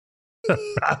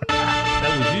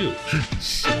That was you.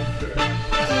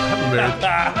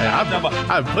 I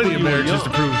have plenty of marriages to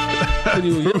prove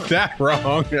that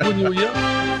wrong. When you were young.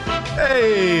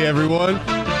 Hey, everyone.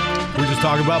 We're just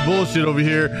talking about bullshit over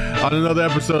here on another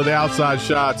episode of The Outside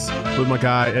Shots with my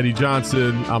guy, Eddie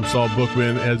Johnson. I'm Saul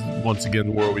Bookman. As once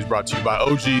again, we're always brought to you by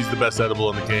OG's, the best edible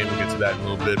in the game. We'll get to that in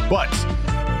a little bit. But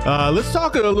let's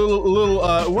talk a little.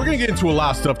 We're going to get into a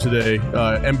lot of stuff today,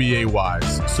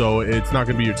 NBA-wise. So it's not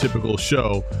going to be your typical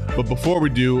show. But before we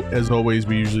do, as always,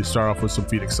 we usually start off with some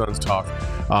Phoenix Suns talk.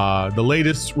 The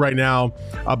latest right now,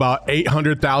 about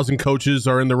 800,000 coaches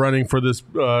are in the running for this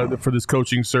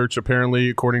coaching search, apparently,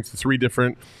 according to three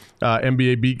different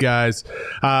NBA beat guys.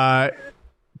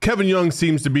 Kevin Young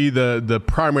seems to be the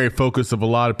primary focus of a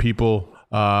lot of people.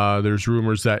 There's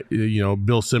rumors that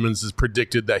Bill Simmons has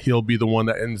predicted that he'll be the one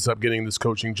that ends up getting this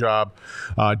coaching job.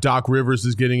 Doc Rivers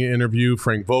is getting an interview.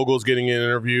 Frank Vogel's getting an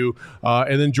interview.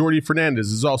 And then Jordi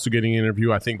Fernandez is also getting an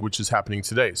interview, I think, which is happening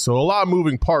today. So a lot of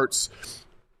moving parts.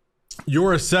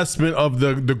 Your assessment of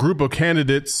the group of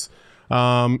candidates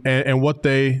and what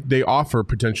they offer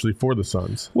potentially for the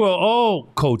Suns. Well, all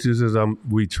coaches, as I'm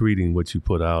retweeting what you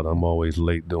put out, I'm always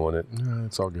late doing it. Yeah,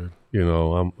 it's all good.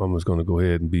 I'm just going to go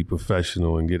ahead and be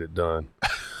professional and get it done.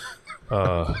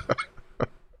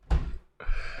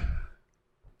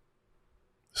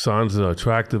 Suns an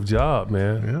attractive job,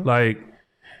 man. Yeah. Like,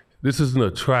 this is an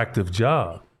attractive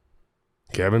job.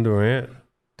 Kevin Durant,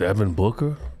 Devin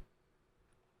Booker,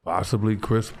 possibly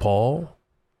Chris Paul.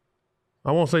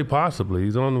 I won't say possibly.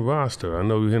 He's on the roster. I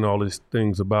know you're hearing all these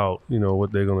things about,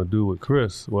 what they're going to do with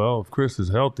Chris. Well, if Chris is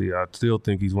healthy, I still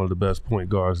think he's one of the best point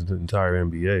guards in the entire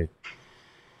NBA.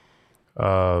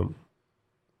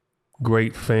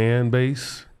 Great fan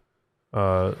base.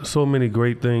 So many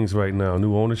great things right now.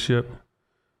 New ownership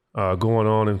going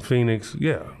on in Phoenix.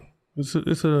 Yeah, it's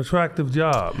an attractive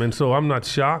job. And so I'm not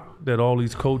shocked that all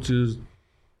these coaches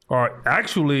are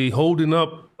actually holding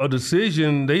up a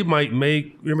decision they might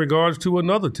make in regards to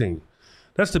another team.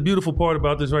 That's the beautiful part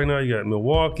about this right now. You got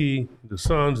Milwaukee, the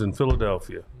Suns, and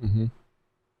Philadelphia. Mm-hmm.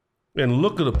 And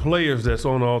look at the players that's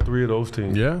on all three of those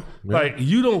teams. Yeah. Like,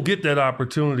 you don't get that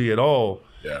opportunity at all.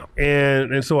 Yeah.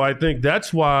 And so I think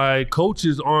that's why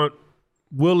coaches aren't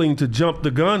willing to jump the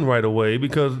gun right away,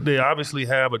 because they obviously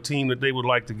have a team that they would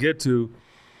like to get to.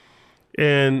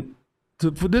 And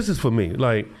this is for me.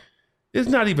 Like, it's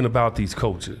not even about these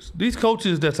coaches. These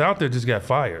coaches that's out there just got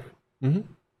fired. Mm-hmm.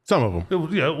 Some of them.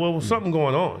 There was something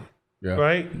going on,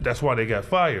 right? That's why they got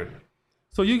fired.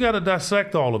 So you got to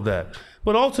dissect all of that.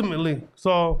 But ultimately,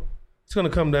 Saul, it's going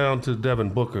to come down to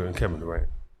Devin Booker and Kevin Durant.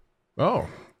 Oh.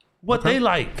 What they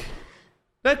like.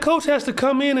 That coach has to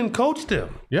come in and coach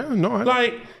them. Yeah, no.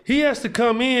 He has to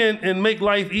come in and make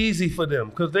life easy for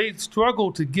them, because they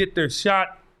struggle to get their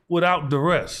shot without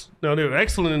duress. Now, they're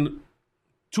excellent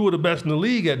two of the best in the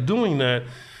league at doing that,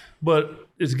 but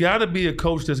it's got to be a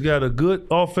coach that's got a good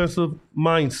offensive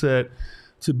mindset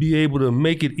to be able to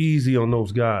make it easy on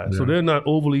those guys, so they're not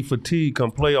overly fatigued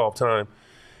come playoff time.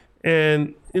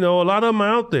 And, a lot of them are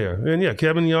out there. And,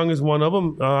 Kevin Young is one of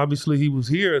them. Obviously, he was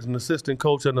here as an assistant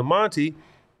coach under Monty,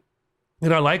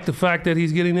 and I like the fact that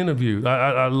he's getting interviewed.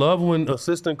 I love when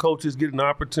assistant coaches get an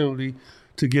opportunity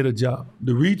to get a job.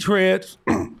 The retreads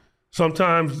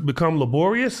sometimes become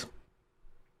laborious,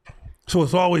 so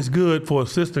it's always good for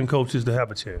assistant coaches to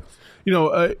have a chance.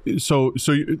 So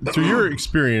through your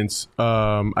experience,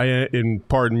 and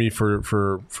pardon me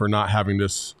for not having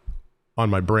this on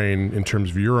my brain in terms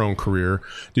of your own career,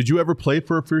 did you ever play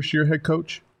for a first-year head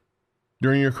coach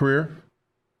during your career?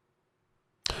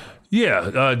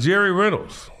 Yeah, Jerry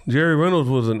Reynolds. Jerry Reynolds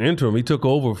was an interim. He took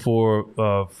over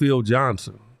for Phil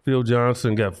Johnson. Phil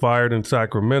Johnson got fired in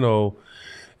Sacramento,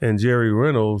 and Jerry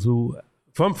Reynolds, who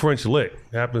from French Lick,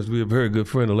 happens to be a very good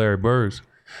friend of Larry Bird's,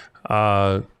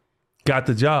 got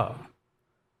the job.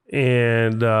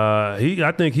 And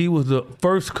I think he was the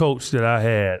first coach that I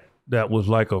had that was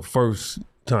like a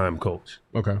first-time coach.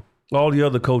 Okay. All the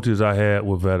other coaches I had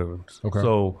were veterans. Okay.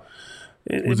 So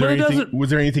was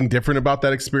there anything different about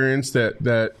that experience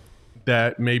that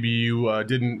maybe you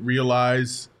didn't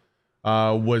realize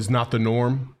was not the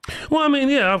norm? Well, I mean,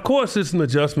 yeah, of course it's an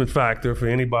adjustment factor for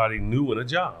anybody new in a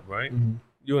job, right? Mm-hmm.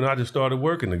 You and I just started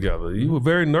working together. You were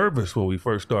very nervous when we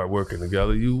first started working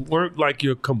together. You weren't like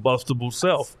your combustible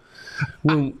self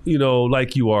when,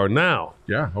 like you are now.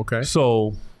 Yeah, okay.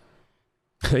 So,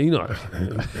 I mean, I'm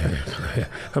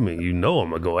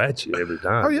going to go at you every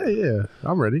time. Oh, yeah.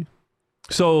 I'm ready.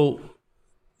 So,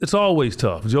 it's always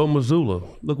tough. Joe Mazzulla,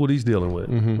 look what he's dealing with,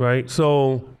 right?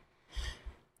 So,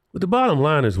 but the bottom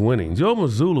line is winning. Joe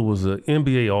Mazzulla was an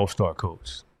NBA All-Star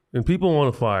coach. And people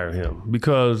want to fire him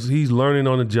because he's learning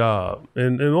on the job.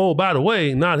 And oh, by the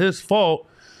way, not his fault.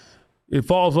 It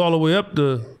falls all the way up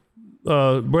to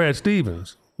Brad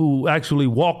Stevens, who actually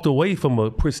walked away from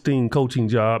a pristine coaching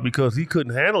job because he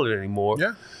couldn't handle it anymore.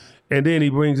 Yeah. And then he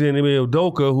brings in Emil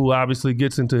Udoka, who obviously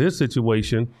gets into his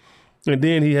situation. And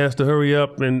then he has to hurry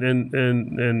up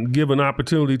and give an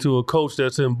opportunity to a coach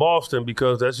that's in Boston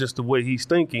because that's just the way he's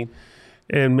thinking.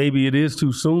 And maybe it is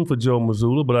too soon for Joe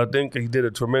Mazzulla, but I think he did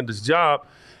a tremendous job.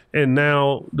 And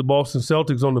now the Boston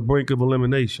Celtics on the brink of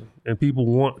elimination, and people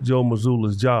want Joe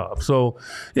Mazzulla's job. So,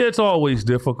 yeah, it's always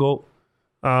difficult.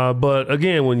 But,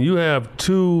 again, when you have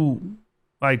two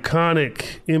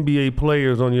iconic NBA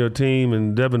players on your team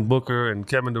and Devin Booker and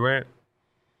Kevin Durant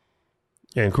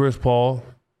and Chris Paul,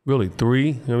 really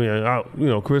three. I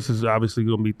mean, Chris is obviously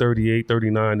going to be 38,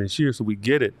 39 this year, so we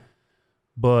get it.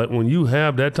 But when you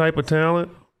have that type of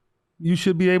talent, you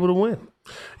should be able to win.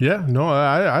 Yeah, no,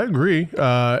 I agree.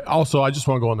 Also, I just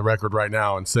want to go on the record right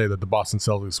now and say that the Boston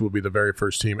Celtics will be the very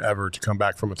first team ever to come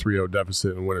back from a 3-0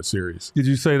 deficit and win a series. Did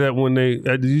you say that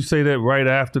did you say that right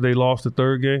after they lost the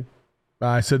third game?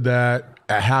 I said that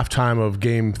at halftime of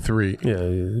Game 3.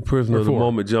 Yeah, prisoner of the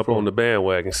moment jump on the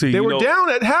bandwagon. See, they were down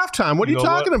at halftime. What are you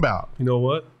talking about? You know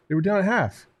what? They were down at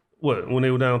half. What, when they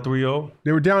were down 3-0?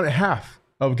 They were down at half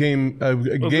of game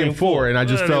 4, and I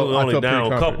just felt only down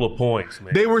pretty a couple of points,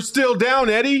 man. They were still down,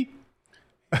 Eddie.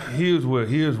 Here's where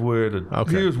Do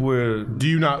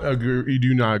you not agree? You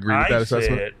do not agree with that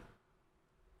assessment?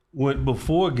 Went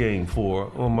before Game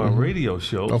 4 on my radio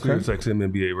show, Sirius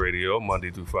XM NBA Radio, Monday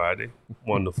through Friday,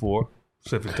 1 to 4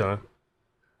 Pacific time.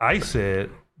 I said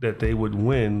that they would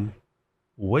win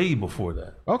way before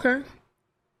that. Okay.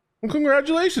 Well,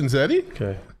 congratulations, Eddie.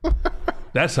 Okay.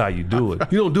 That's how you do it.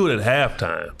 You don't do it at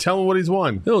halftime. Tell him what he's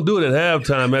won. You don't do it at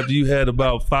halftime after you had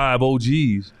about 5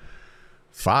 OGs.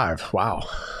 5? Wow.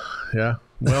 Yeah.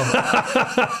 Well,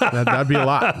 that'd be a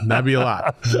lot. That'd be a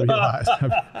lot.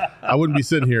 I wouldn't be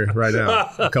sitting here right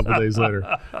now a couple days later.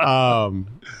 But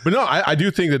no, I do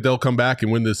think that they'll come back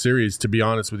and win this series, to be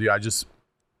honest with you. I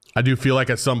do feel like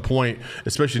at some point,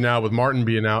 especially now with Martin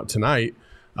being out tonight,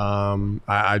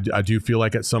 I do feel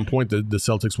like at some point the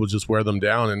Celtics will just wear them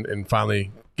down and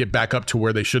finally get back up to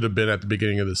where they should have been at the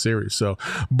beginning of the series. So,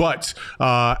 but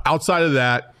outside of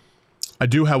that, I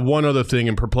do have one other thing,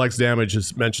 and Perplexed Damage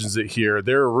just mentions it here.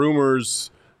 There are rumors,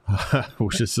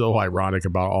 which is so ironic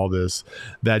about all this,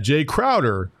 that Jay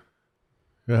Crowder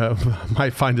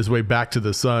might find his way back to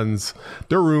the Suns.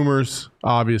 There are rumors,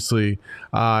 obviously.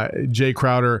 Jay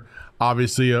Crowder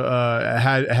obviously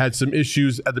had some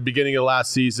issues at the beginning of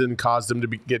last season, caused him to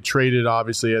get traded,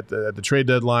 obviously, at the trade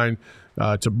deadline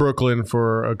to Brooklyn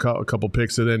for a couple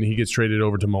picks, and then he gets traded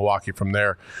over to Milwaukee from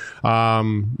there.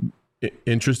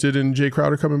 Interested in Jay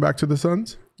Crowder coming back to the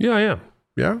Suns? Yeah, I am.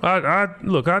 Yeah? I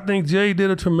think Jay did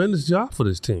a tremendous job for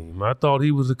this team. I thought he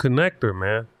was a connector,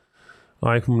 man.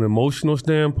 Like from an emotional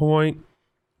standpoint,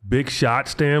 big shot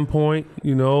standpoint,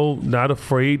 not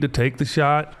afraid to take the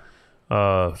shot,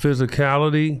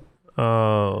 physicality,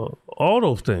 all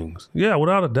those things. Yeah,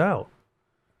 without a doubt.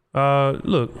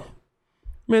 Look,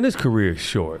 man, this career is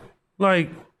short. Like,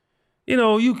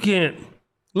 you can't,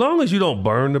 long as you don't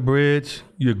burn the bridge,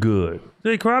 you're good.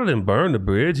 Jay Crowder didn't burn the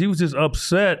bridge. He was just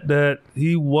upset that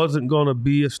he wasn't going to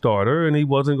be a starter and he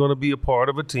wasn't going to be a part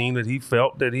of a team that he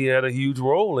felt that he had a huge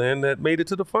role in that made it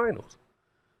to the finals.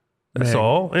 That's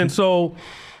all. And so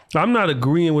I'm not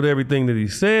agreeing with everything that he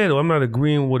said, or I'm not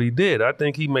agreeing with what he did. I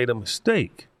think he made a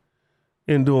mistake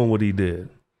in doing what he did,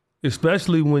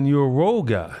 especially when you're a role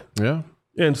guy. Yeah.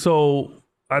 And so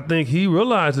I think he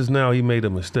realizes now he made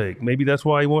a mistake. Maybe that's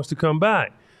why he wants to come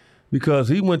back, because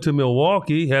he went to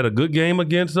Milwaukee, had a good game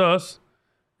against us,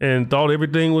 and thought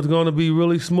everything was going to be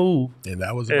really smooth. And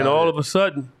that was and all of a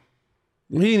sudden,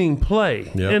 he didn't play.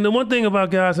 Yep. And the one thing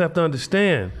about guys have to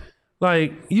understand,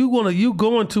 like you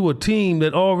go into a team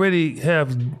that already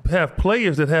have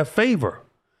players that have favor.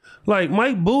 Like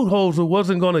Mike Budenholzer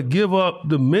wasn't going to give up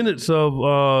the minutes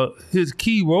of his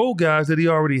key role guys that he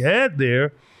already had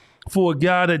there for a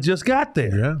guy that just got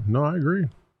there. Yeah, no, I agree.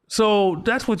 So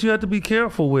that's what you have to be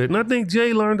careful with. And I think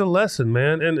Jay learned a lesson,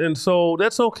 man. And so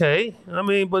that's okay. I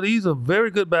mean, but he's a very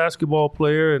good basketball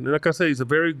player. And like I said, he's a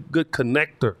very good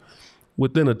connector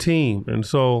within a team. And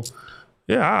so,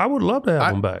 yeah, I would love to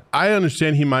have him back. I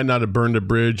understand he might not have burned a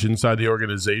bridge inside the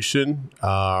organization.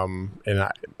 And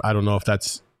I don't know if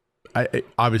that's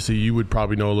obviously you would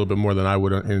probably know a little bit more than I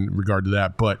would in regard to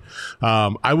that. But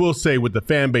I will say with the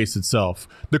fan base itself,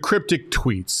 the cryptic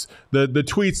tweets, the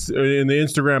tweets in the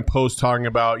Instagram post talking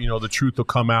about, the truth will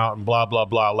come out and blah, blah,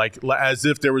 blah, like as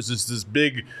if there was this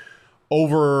big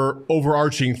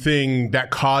overarching thing that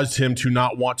caused him to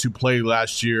not want to play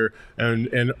last year and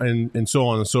so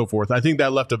on and so forth. I think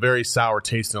that left a very sour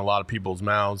taste in a lot of people's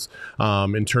mouths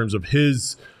in terms of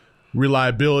his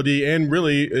reliability and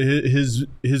really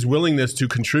his willingness to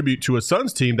contribute to a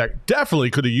Suns team that definitely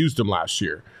could have used him last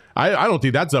year. I don't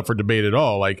think that's up for debate at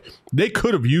all. Like, they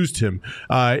could have used him.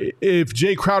 If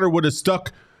Jay Crowder would have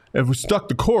stayed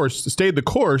the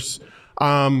course,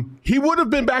 he would have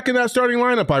been back in that starting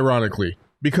lineup, ironically,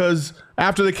 because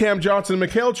after the Cam Johnson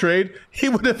and McHale trade, he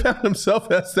would have found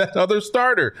himself as that other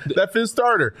starter, that fifth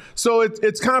starter. So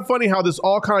it's kind of funny how this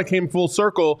all kind of came full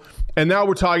circle, and now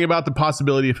we're talking about the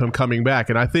possibility of him coming back.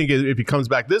 And I think if he comes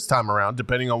back this time around,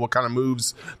 depending on what kind of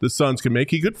moves the Suns can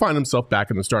make, he could find himself back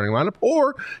in the starting lineup,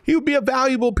 or he would be a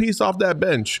valuable piece off that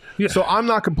bench. Yeah. So I'm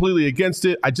not completely against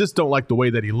it. I just don't like the way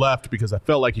that he left, because I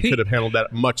felt like he could have handled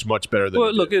that much, much better than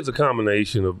he did. It's a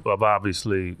combination of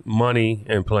obviously money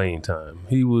and playing time.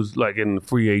 He was like in the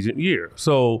free agent year.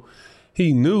 So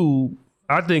he knew,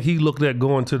 I think he looked at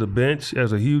going to the bench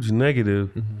as a huge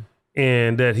negative,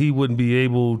 and that he wouldn't be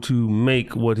able to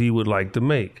make what he would like to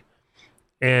make.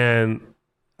 And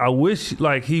I wish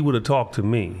like he would have talked to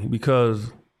me,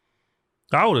 because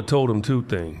I would have told him two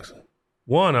things.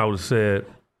 One, I would have said,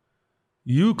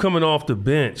 you coming off the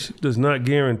bench does not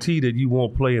guarantee that you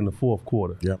won't play in the fourth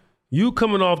quarter. Yep. You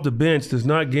coming off the bench does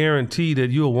not guarantee that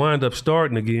you'll wind up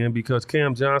starting again, because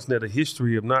Cam Johnson had a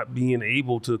history of not being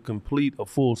able to complete a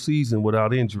full season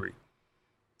without injury.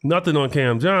 Nothing on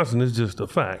Cam Johnson, is just a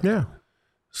fact. Yeah.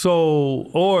 So,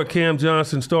 or Cam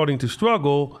Johnson starting to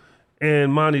struggle,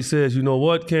 and Monty says, you know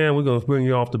what, Cam, we're going to bring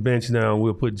you off the bench now and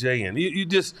we'll put Jay in. You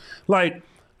just, like,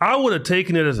 I would have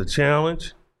taken it as a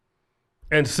challenge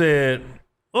and said,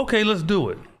 okay, let's do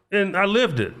it. And I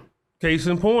lived it. Case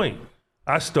in point.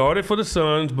 I started for the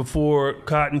Suns before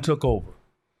Cotton took over.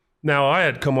 Now, I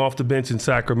had come off the bench in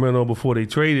Sacramento before they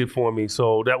traded for me,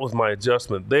 so that was my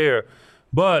adjustment there.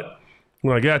 But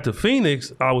when I got to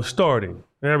Phoenix, I was starting.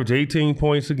 Average 18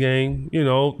 points a game,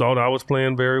 thought I was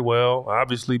playing very well.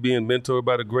 Obviously being mentored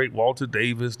by the great Walter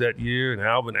Davis that year and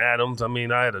Alvin Adams. I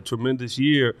mean, I had a tremendous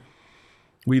year.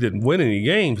 We didn't win any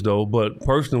games, though, but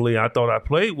personally, I thought I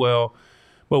played well.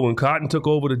 But when Cotton took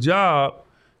over the job,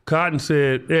 Cotton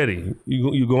said, Eddie,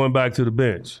 you going back to the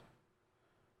bench.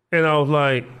 And I was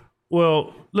like,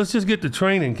 well, let's just get to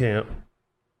training camp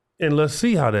and let's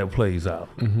see how that plays out.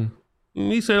 And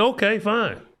he said, okay,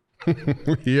 fine.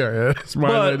 Yeah, that's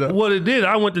my But what it did,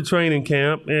 I went to training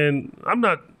camp, and I'm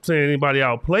not saying anybody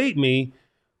outplayed me,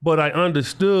 but I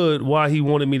understood why he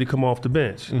wanted me to come off the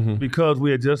bench, because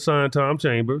we had just signed Tom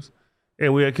Chambers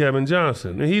and we had Kevin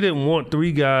Johnson. And he didn't want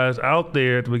three guys out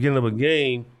there at the beginning of a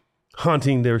game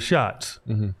hunting their shots.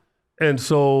 And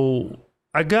so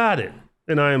I got it,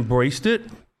 and I embraced it,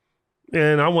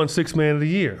 and I won Sixth Man of the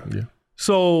Year. Yeah.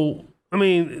 So, I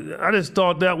mean, I just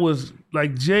thought that was,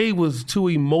 like, Jay was too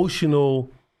emotional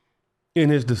in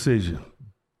his decision.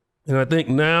 And I think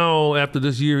now, after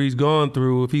this year he's gone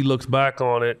through, if he looks back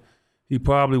on it, he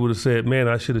probably would have said, man,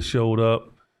 I should have showed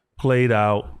up, played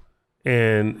out,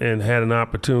 and had an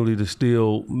opportunity to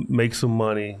still make some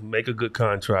money, make a good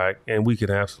contract, and we could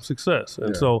have some success.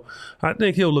 And so I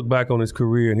think he'll look back on his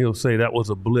career and he'll say that was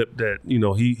a blip, that,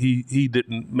 he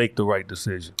didn't make the right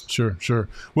decision. Sure.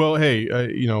 Well, hey,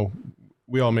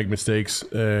 we all make mistakes,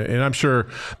 and I'm sure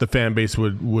the fan base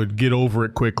would get over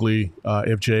it quickly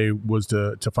if Jay was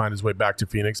to find his way back to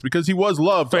Phoenix, because he was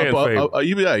loved. He was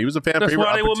a fan favorite. That's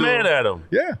why they were mad at him.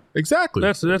 Yeah, exactly.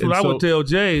 That's what I would tell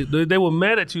Jay. They were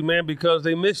mad at you, man, because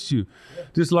they missed you.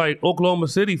 Just like Oklahoma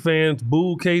City fans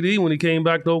booed KD when he came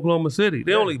back to Oklahoma City.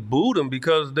 They only booed him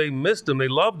because they missed him. They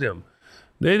loved him.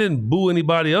 They didn't boo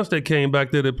anybody else that came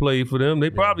back there that played for them. They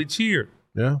probably cheered.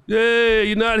 Yeah. Yeah,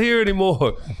 you're not here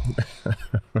anymore.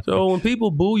 So when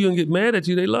people boo you and get mad at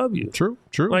you, they love you. True.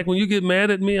 Like when you get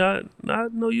mad at me, I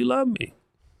know you love me.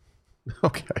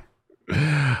 Okay.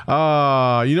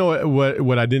 You know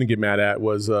what I didn't get mad at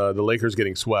was the Lakers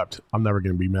getting swept. I'm never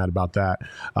going to be mad about that.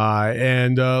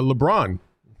 And LeBron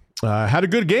had a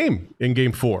good game in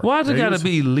Game 4. Why's it got to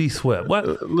be Lee swept?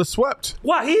 What? Swept.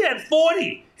 Why? He had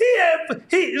 40. Look,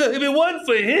 if it wasn't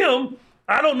for him,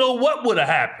 I don't know what would have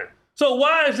happened. So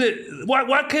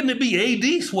why couldn't it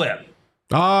be AD swept?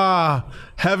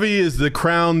 Heavy is the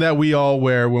crown that we all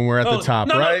wear when we're at the top,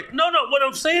 right? No. What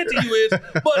I'm saying to you is,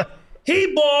 but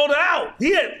He balled out.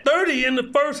 He had 30 in the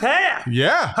first half.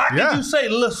 Yeah. How can you say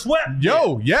swept?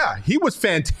 He was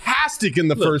fantastic in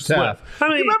the first half. I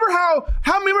mean,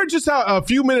 remember just how a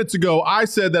few minutes ago I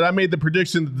said that I made the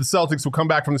prediction that the Celtics will come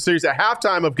back from the series at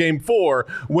halftime of Game 4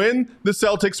 when the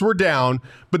Celtics were down.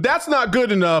 But that's not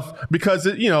good enough because,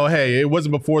 it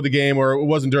wasn't before the game or it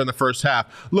wasn't during the first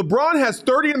half. LeBron has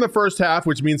 30 in the first half,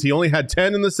 which means he only had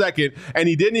 10 in the second, and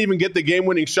he didn't even get the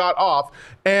game-winning shot off.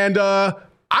 And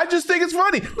I just think it's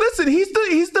funny. Listen, he's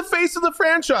the face of the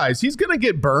franchise. He's going to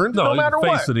get burned no matter what.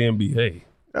 He's the face of the NBA.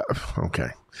 Okay.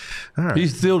 All right.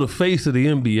 He's still the face of the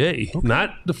NBA,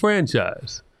 not the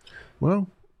franchise. Well,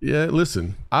 yeah,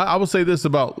 listen, I will say this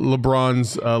about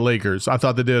LeBron's Lakers. I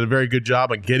thought they did a very good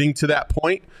job of getting to that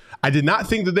point. I did not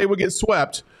think that they would get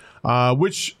swept,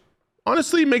 which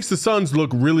honestly makes the Suns look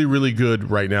really, really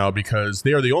good right now because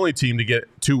they are the only team to get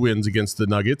 2 wins against the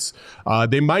Nuggets.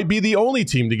 They might be the only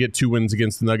team to get 2 wins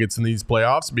against the Nuggets in these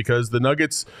playoffs because the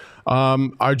Nuggets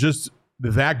are just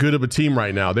that good of a team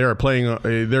right now. They are playing.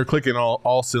 They're clicking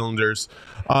all cylinders.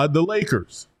 The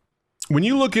Lakers. When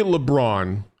you look at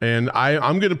LeBron, and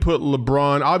I'm going to put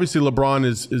LeBron. Obviously, LeBron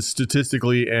is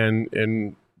statistically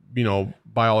and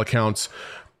by all accounts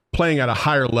playing at a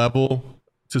higher level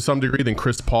to some degree than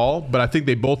Chris Paul, but I think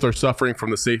they both are suffering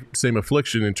from the same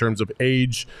affliction in terms of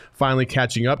age finally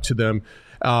catching up to them.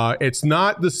 It's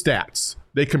not the stats.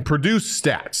 They can produce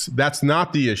stats. That's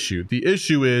not the issue. The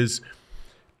issue is,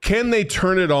 can they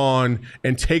turn it on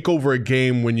and take over a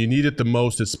game when you need it the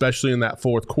most, especially in that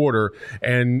fourth quarter?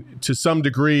 And to some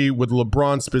degree, with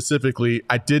LeBron specifically,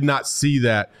 I did not see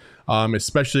that,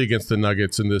 especially against the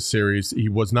Nuggets in this series. He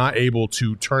was not able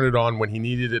to turn it on when he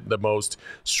needed it the most,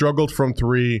 struggled from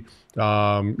 3,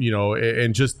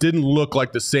 and just didn't look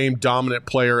like the same dominant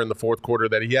player in the fourth quarter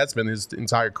that he has been his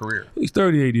entire career. He's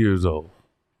 38 years old.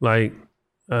 I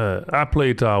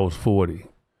played till I was 40.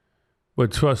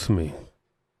 But trust me,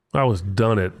 I was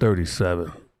done at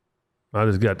 37. I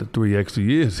just got the 3 extra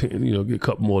years in, get a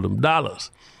couple more of them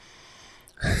dollars.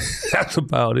 That's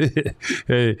about it.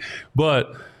 Hey,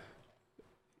 but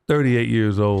 38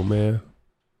 years old, man.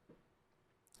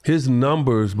 His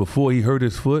numbers before he hurt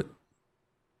his foot,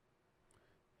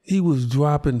 he was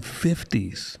dropping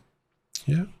 50s.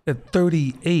 Yeah. At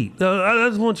 38. Now, I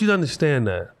just want you to understand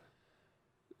that.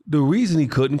 The reason he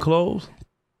couldn't close,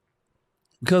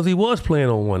 because he was playing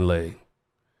on one leg.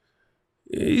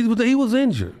 He was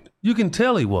injured. You can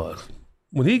tell he was.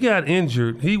 When he got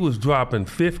injured, he was dropping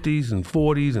 50s and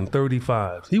 40s and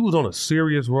 35s. He was on a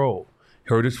serious roll.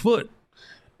 Hurt his foot.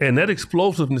 And that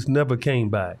explosiveness never came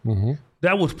back. Mm-hmm.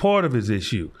 That was part of his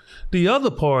issue. The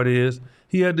other part is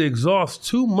he had to exhaust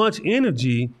too much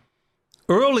energy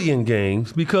early in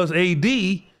games because AD,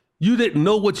 you didn't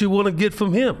know what you want to get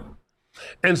from him.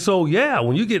 And so,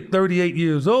 when you get 38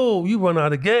 years old, you run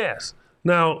out of gas.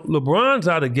 Now, LeBron's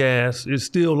out of gas is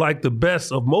still like the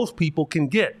best of most people can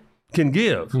give.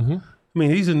 Mm-hmm. I mean,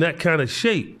 he's in that kind of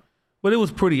shape. But it was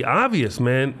pretty obvious,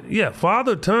 man. Yeah,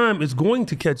 Father Time is going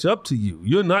to catch up to you.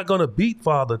 You're not going to beat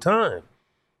Father Time.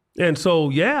 And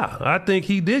so, I think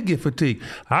he did get fatigued.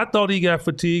 I thought he got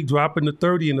fatigued dropping to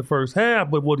 30 in the first half,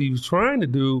 but what he was trying to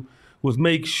do was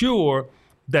make sure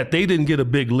that they didn't get a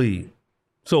big lead.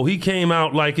 So he came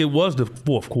out like it was the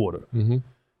fourth quarter. Mm-hmm.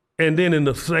 And then in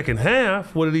the second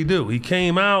half, what did he do? He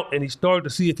came out and he started to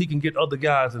see if he can get other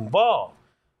guys involved.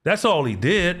 That's all he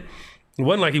did. It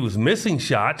wasn't like he was missing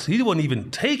shots. He wasn't even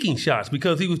taking shots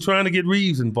because he was trying to get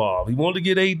Reeves involved. He wanted to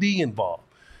get AD involved.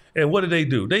 And what did they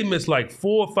do? They missed like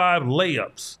 4 or 5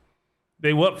 layups.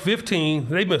 They were up 15.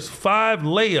 They missed 5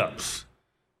 layups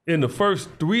in the first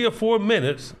 3 or 4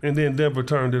 minutes, and then Denver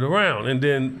turned it around. And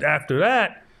then after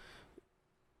that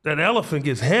elephant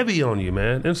gets heavy on you,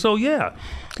 man. And so,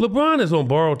 LeBron is on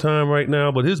borrowed time right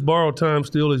now, but his borrowed time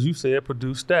still, as you said,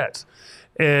 produced stats.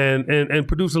 And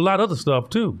produce a lot of other stuff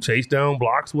too. Chase down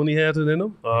blocks when he has it in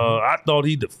him. I thought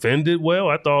he defended well.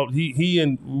 I thought he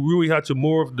and Rui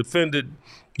Hachimura defended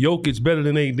Jokic better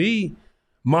than AD.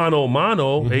 Mano.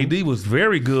 Mm-hmm. AD was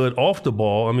very good off the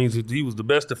ball. I mean, he was the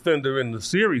best defender in the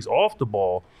series off the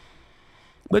ball.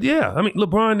 But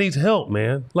LeBron needs help,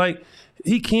 man. Like,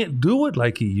 he can't do it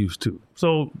like he used to.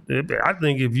 So I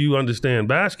think if you understand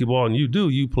basketball and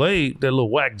you played that little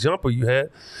whack jumper you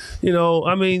had,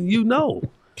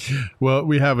 Well,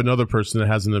 we have another person that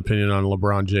has an opinion on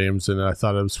LeBron James, and I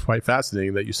thought it was quite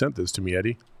fascinating that you sent this to me,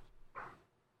 Eddie.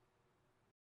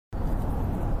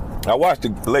 I watched the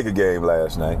Laker game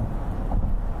last night,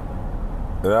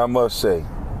 and I must say,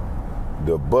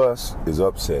 the bus is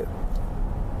upset.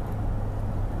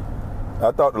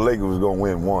 I thought the Lakers was going to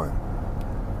win one,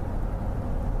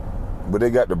 but they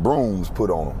got the brooms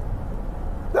put on them.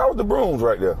 That was the brooms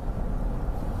right there.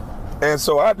 And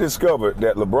so I discovered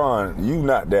that LeBron, you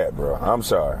not that, bro. I'm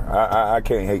sorry. I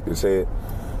can't hate to say it.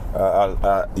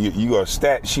 You're a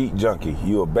stat sheet junkie.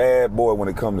 You're a bad boy when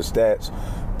it comes to stats.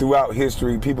 Throughout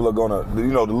history, people are gonna, the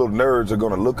little nerds are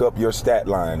gonna look up your stat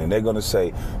line and they're gonna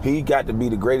say, he got to be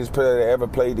the greatest player that ever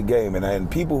played the game. And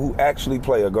people who actually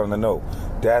play are gonna know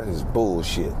that is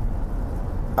bullshit.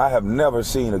 I have never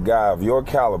seen a guy of your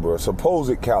caliber,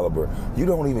 supposed caliber, you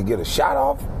don't even get a shot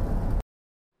off?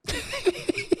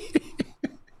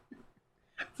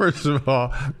 First of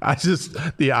all,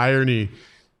 the irony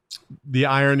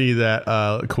that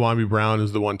Kwame Brown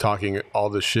is the one talking all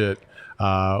this shit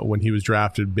when he was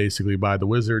drafted basically by the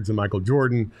Wizards and Michael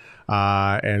Jordan,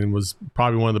 and was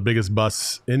probably one of the biggest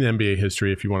busts in NBA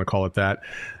history, if you want to call it that.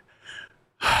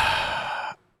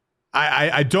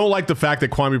 I don't like the fact that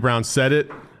Kwame Brown said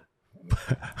it.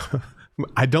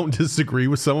 I don't disagree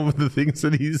with some of the things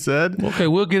that he said. Okay,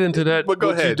 we'll get into that. But go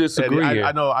ahead. You disagree. Eddie,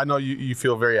 I know you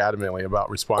feel very adamantly about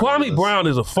responding. Kwame Brown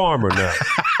is a farmer now.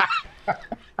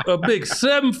 A big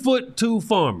 7'2"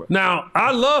 farmer. Now,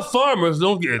 I love farmers.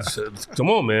 Come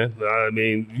on, man. I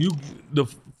mean, the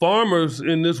farmers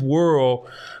in this world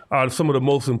are some of the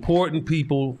most important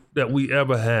people that we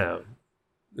ever have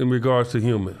in regards to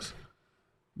humans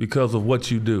because of what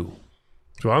you do.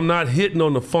 So I'm not hitting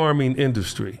on the farming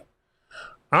industry.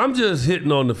 I'm just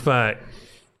hitting on the fact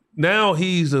now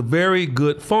he's a very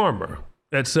good farmer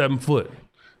at 7 foot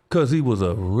because he was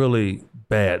a really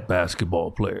bad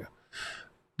basketball player.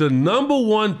 The number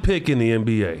one pick in the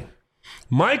NBA,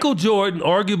 Michael Jordan,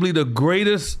 arguably the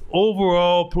greatest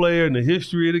overall player in the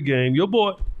history of the game. Your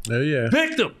boy,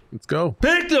 picked him. Let's go.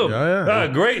 Picked him. Yeah.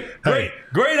 Great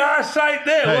eyesight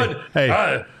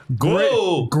there.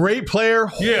 Great player.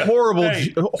 Horrible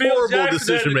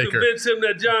decision maker. Convinced him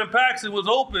that John Paxson was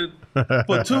open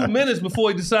for 2 minutes before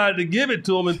he decided to give it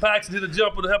to him, and Paxson hit a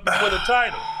jumper to help him win the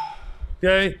title.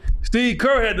 Okay, Steve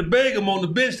Kerr had to beg him on the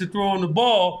bench to throw him the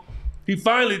ball. He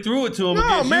finally threw it to him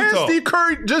against Utah. Steve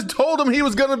Kerr just told him he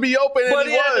was going to be open, and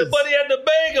he was. But he had to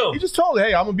beg him. He just told him,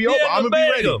 hey, I'm going to be open. I'm going to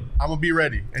be ready. I'm going to be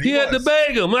ready. And he had to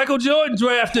beg him. Michael Jordan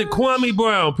drafted Kwame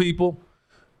Brown, people.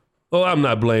 Oh, I'm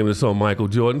not blaming this on Michael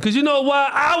Jordan, because you know why?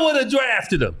 I would have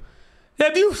drafted him.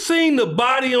 Have you seen the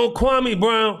body on Kwame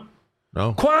Brown?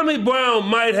 No. Kwame Brown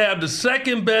might have the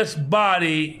second best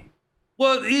body.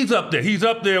 Well, he's up there. He's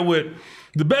up there with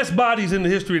the best bodies in the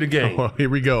history of the game. Oh, here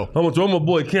we go. I'm gonna throw my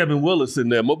boy Kevin Willis in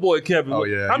there. My boy Kevin. Oh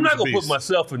yeah. I'm not gonna put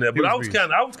myself in there, but I was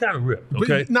kind of ripped.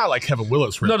 Okay. But not like Kevin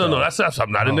Willis ripped. No.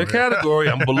 I'm not in their category.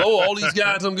 I'm below all these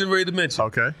guys I'm getting ready to mention.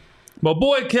 Okay. My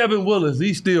boy Kevin Willis,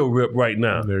 he's still ripped right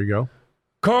now. There you go.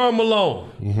 Karl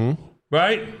Malone. Mm-hmm.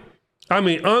 Right? I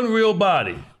mean, unreal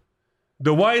body.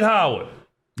 Dwight Howard.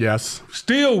 Yes.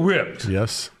 Still ripped.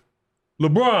 Yes.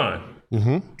 LeBron.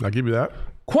 Mm-hmm. I'll give you that.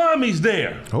 Kwame's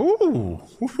there. Oh.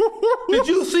 Did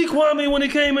you see Kwame when he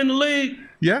came in the league?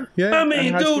 Yeah. I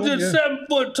mean, dude, just 7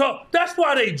 foot tall. That's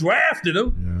why they drafted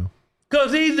him. Yeah.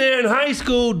 Because he's there in high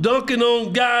school dunking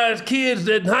on kids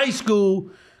in high school,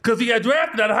 because he got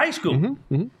drafted out of high school.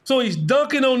 Mm-hmm. So he's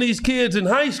dunking on these kids in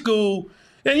high school.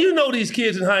 And you know these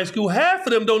kids in high school, half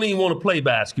of them don't even want to play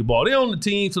basketball. They're on the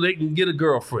team so they can get a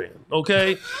girlfriend,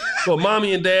 okay? Or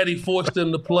mommy and daddy forced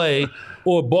them to play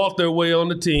or bought their way on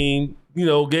the team,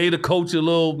 gave the coach a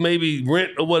little maybe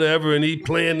rent or whatever, and he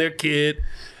playing their kid.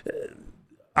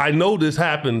 I know this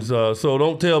happens, so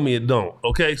don't tell me it don't,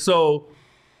 okay? So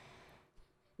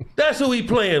that's who he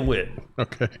playing with.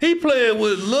 Okay. He playing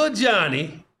with Lil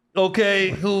Johnny,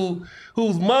 okay,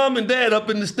 whose mom and dad up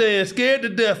in the stands scared to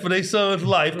death for their son's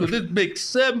life because this big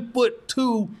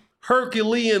 7'2"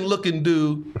 Herculean looking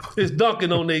dude is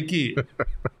dunking on their kid.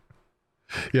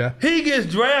 Yeah. He gets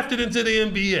drafted into the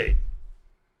NBA.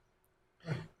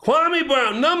 Kwame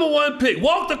Brown, number one pick,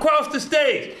 walked across the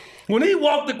stage. When he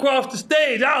walked across the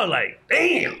stage, I was like,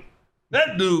 damn,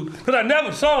 that dude, because I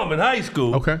never saw him in high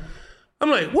school. Okay. I'm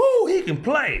like, woo, he can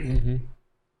play. Mm-hmm.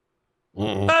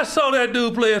 Mm-hmm. I saw that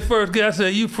dude play his first game. I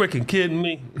said, you freaking kidding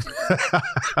me?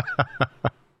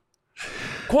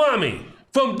 Kwame,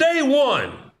 from day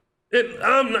one,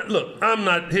 I'm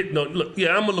not hitting on, look,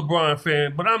 yeah, I'm a LeBron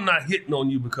fan, but I'm not hitting on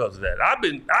you because of that.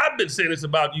 I've been saying this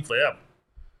about you forever.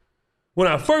 When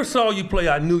I first saw you play,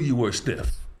 I knew you were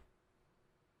stiff.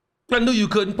 I knew you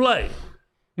couldn't play.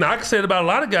 Now, I can say it about a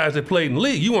lot of guys that played in the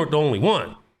league. You weren't the only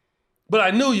one. But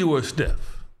I knew you were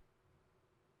stiff.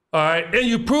 All right, and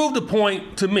you proved the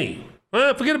point to me.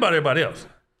 Forget about everybody else.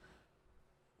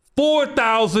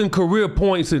 4,000 career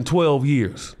points in 12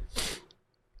 years.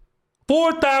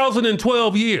 4,000 in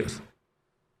 12 years.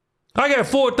 I got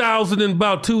 4,000 in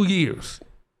about 2 years.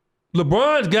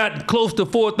 LeBron's got close to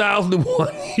 4,001.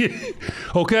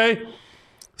 Okay?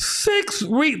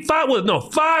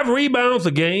 5 rebounds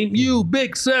a game. You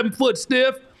big 7-foot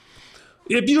stiff.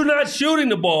 If you're not shooting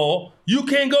the ball, you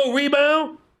can't go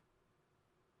rebound.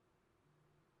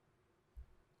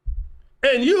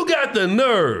 And you got the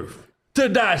nerve to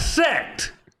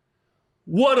dissect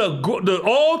the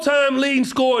all-time leading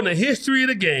scorer in the history of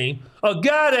the game, a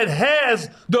guy that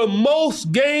has the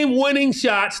most game-winning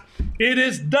shots. It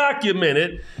is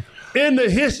documented in the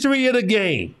history of the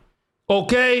game.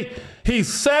 Okay?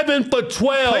 He's 7 for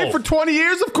 12. Played for 20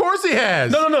 years? Of course he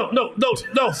has.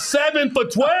 No. 7 for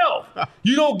 12.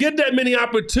 You don't get that many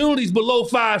opportunities below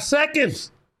 5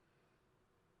 seconds.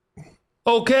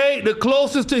 Okay? The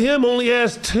closest to him only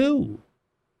has 2.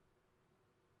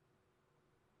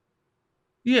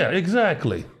 Yeah,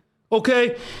 exactly.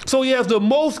 Okay? So he has the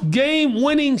most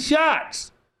game-winning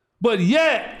shots, but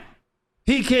yet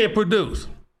he can't produce.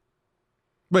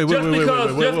 Wait. Whoa.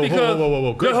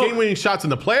 Game-winning shots in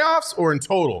the playoffs or in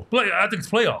total? I think it's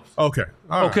playoffs. Okay.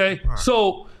 All okay. Right.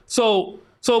 So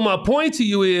my point to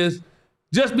you is,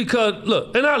 just because,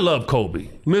 look, and I love Kobe,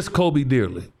 miss Kobe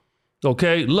dearly.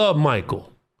 Okay, love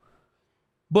Michael,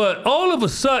 but all of a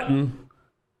sudden,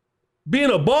 being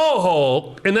a ball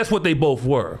hog, and that's what they both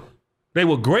were. They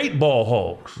were great ball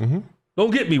hogs. Mm-hmm.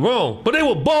 Don't get me wrong, but they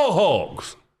were ball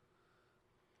hogs.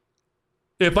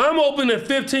 If I'm open at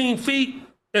 15 feet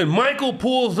and Michael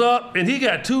pulls up and he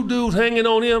got 2 dudes hanging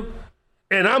on him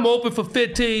and I'm open for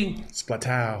 15,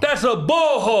 Splatow. That's a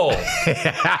ball hog.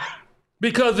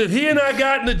 Because if he and I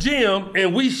got in the gym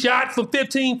and we shot from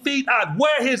 15 feet, I'd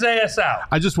wear his ass out.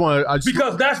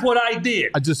 Because that's what I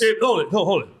did. Hold it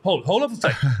for a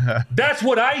second. That's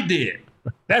what I did.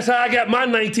 That's how I got my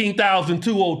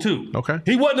 19,202. Okay.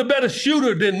 He wasn't a better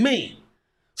shooter than me.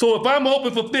 So if I'm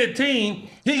open for 15,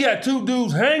 he got 2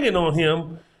 dudes hanging on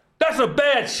him. That's a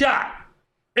bad shot.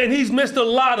 And he's missed a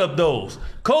lot of those.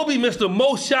 Kobe missed the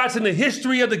most shots in the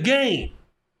history of the game.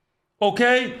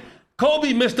 Okay?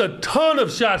 Kobe missed a ton of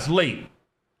shots late.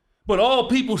 But all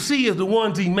people see is the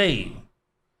ones he made.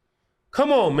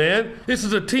 Come on, man. This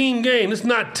is a team game. It's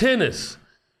not tennis.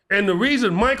 And the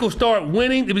reason Michael started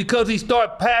winning is because he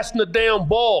started passing the damn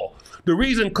ball. The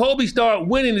reason Kobe started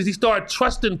winning is he started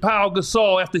trusting Pau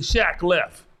Gasol after Shaq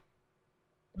left.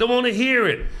 Don't want to hear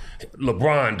it.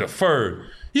 LeBron deferred.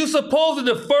 You're supposed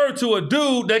to defer to a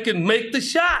dude that can make the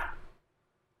shot.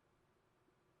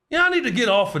 Y'all need to get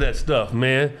off of that stuff,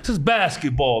 man. This is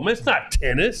basketball, man. It's not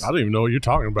tennis. I don't even know what you're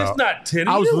talking about. It's not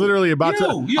tennis. I was literally about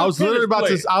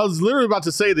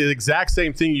to say the exact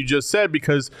same thing you just said,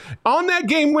 because on that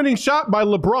game-winning shot by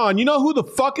LeBron, you know who the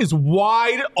fuck is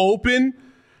wide open?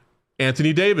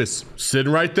 Anthony Davis,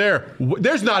 sitting right there.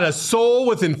 There's not a soul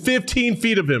within 15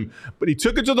 feet of him, but he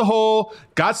took it to the hole,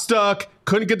 got stuck,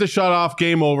 couldn't get the shot off,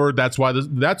 game over. That's why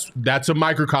that's a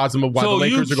microcosm of why the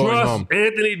Lakers are going home. So you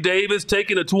trust Anthony Davis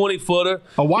taking a 20-footer?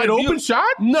 A wide open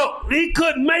shot? No, he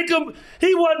couldn't make them.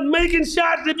 He wasn't making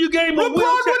shots if you gave him a LeBron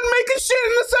wasn't making shit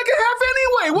in the second half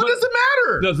anyway. What does it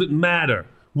matter? Doesn't matter.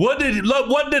 What did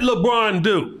LeBron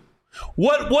do?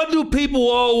 What do people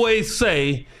always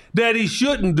say that he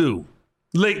shouldn't do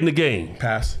late in the game?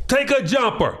 Pass. Take a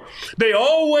jumper. They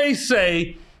always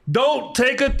say, don't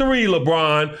take a 3,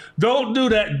 LeBron. Don't do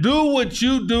that. Do what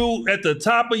you do at the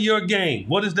top of your game.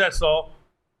 What is that, Saul?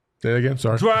 Say it again,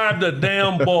 sorry. Drive the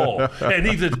damn ball. And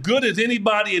he's as good as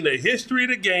anybody in the history of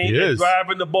the game at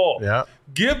driving the ball. Yeah.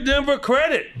 Give Denver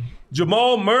credit.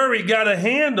 Jamal Murray got a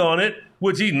hand on it,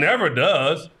 which he never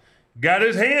does. Got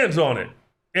his hands on it.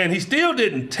 And he still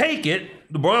didn't take it.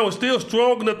 LeBron was still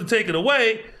strong enough to take it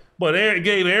away, but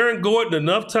gave Aaron Gordon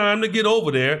enough time to get over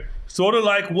there. Sort of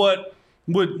like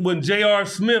when J.R.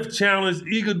 Smith challenged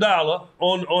Iguodala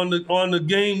on the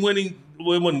game-winning,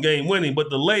 well, it wasn't game-winning, but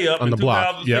the layup on in the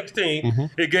 2016. Yep.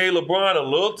 Mm-hmm. It gave LeBron a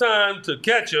little time to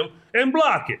catch him and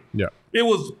block it. Yeah. It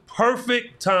was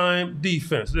perfect time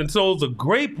defense. And so it was a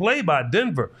great play by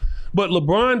Denver. But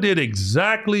LeBron did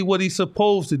exactly what he's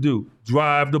supposed to do,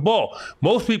 drive the ball.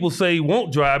 Most people say he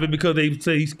won't drive it because they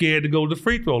say he's scared to go to the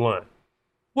free throw line.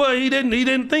 Well, he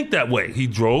didn't think that way. He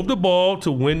drove the ball to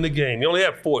win the game. He only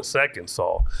had 4 seconds,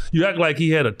 Saul. You act like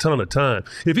he had a ton of time.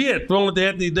 If he had thrown it to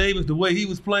Anthony Davis the way he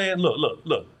was playing,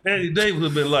 look. Anthony Davis would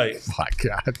have been like, my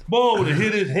God. Ball would have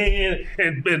hit his hand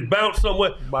and bounced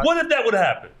somewhere. What if that would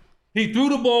happen? He threw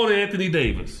the ball to Anthony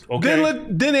Davis. Okay.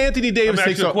 Then Anthony Davis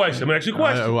takes a question. I'm asking you a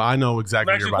question. I know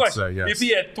exactly what you're about to say. Yes. If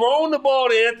he had thrown the ball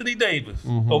to Anthony Davis,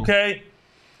 okay,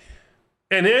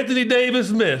 and Anthony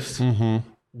Davis missed,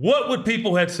 what would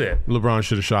people have said? LeBron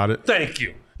should have shot it. Thank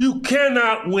you. You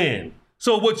cannot win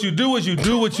So what you do is you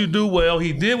do what you do well.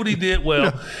 He did what he did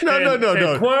well. No.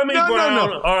 Kwame Brown,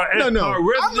 our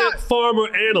resident farmer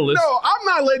analyst. No, I'm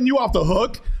not letting you off the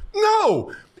hook.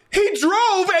 No. He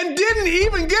drove and didn't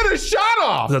even get a shot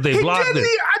off. So they blocked it.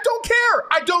 I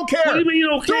don't care. What do you mean you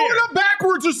don't care? Throw it up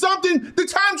backwards or something. The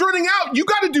time's running out. You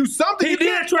got to do something. He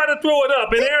did try to throw it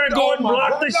up, and Aaron Gordon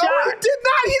blocked the shot. No, he did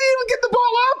not. He didn't even get the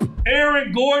ball up.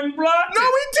 Aaron Gordon blocked No, it.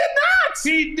 he did not.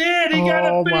 He did. He got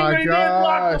a finger. He did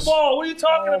block the ball. What are you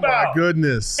talking about? Oh, my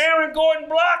goodness. Aaron Gordon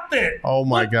blocked it. Oh,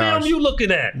 my gosh. What film you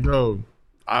looking at? No,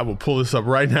 I will pull this up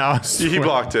right now. He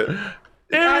blocked it.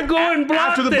 Aaron Gordon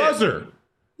blocked it. After the buzzer.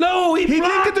 No, he blocked it. He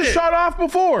didn't get the shot off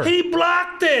before. He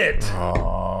blocked it.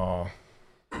 Oh.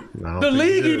 The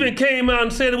league even came out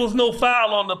and said there was no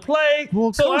foul on the play. Well,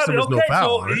 of course there was no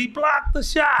foul, so right? he blocked the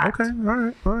shot. Okay, all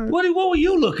right. What were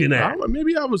you looking at?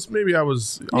 Maybe I was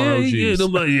on OGs.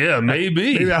 Yeah,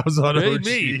 maybe. Maybe I was on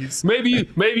maybe. OGs. Maybe you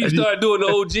started doing the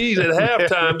OGs at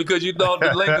halftime because you thought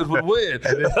the Lakers would win.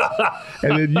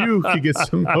 And then you can get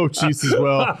some OGs as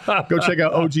well. Go check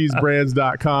out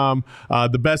ogsbrands.com.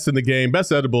 The best in the game,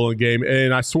 best edible in the game.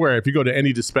 And I swear, if you go to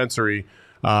any dispensary,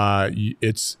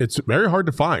 it's very hard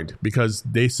to find because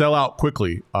they sell out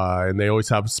quickly, and they always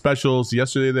have specials.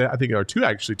 Yesterday, I think, or 2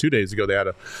 days ago, they had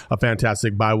a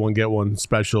fantastic buy one get one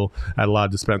special at a lot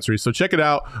of dispensaries. So check it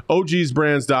out,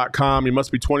 ogsbrands.com. You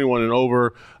must be 21 and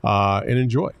over, and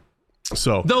enjoy.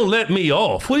 So don't let me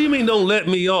off. What do you mean? Don't let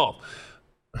me off?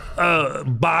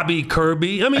 Bobby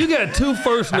Kirby. I mean, you got 2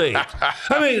 first names.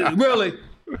 I mean, really.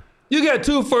 You got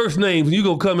 2 first names, and you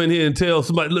gonna come in here and tell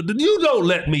somebody, look, you don't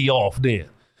let me off. Then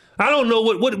I don't know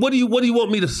what do you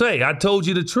want me to say? I told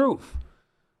you the truth.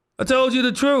 And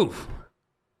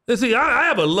see, I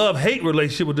have a love-hate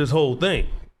relationship with this whole thing.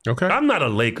 okay, I'm not a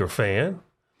Laker fan.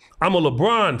 I'm a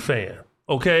LeBron fan.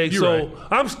 Okay, right.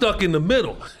 I'm stuck in the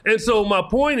middle, and so my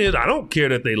point is, I don't care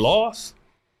that they lost.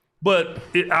 But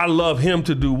I love him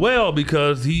to do well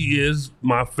because he is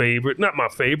my favorite, not my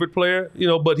favorite player,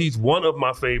 but he's one of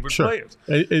my favorite players.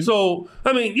 So,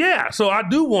 I mean, so I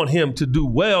do want him to do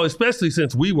well, especially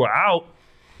since we were out.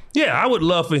 Yeah, I would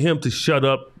love for him to shut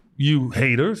up you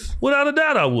haters. Without a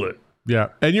doubt, I would. Yeah,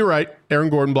 and you're right. Aaron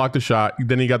Gordon blocked the shot.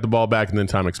 Then he got the ball back, and then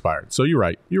time expired. So you're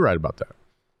right. You're right about that.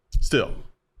 Still,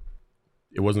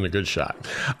 it wasn't a good shot.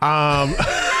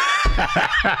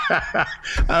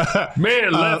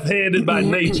 Man, left-handed by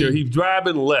nature. He's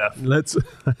driving left.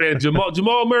 And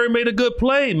Jamal Murray made a good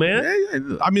play,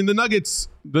 man. I mean, the Nuggets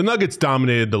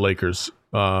dominated the Lakers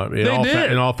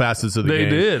in all facets of the game.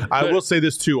 They did. I will say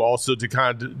this too, also to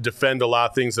kind of defend a lot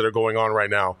of things that are going on right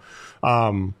now.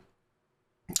 I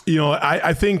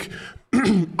think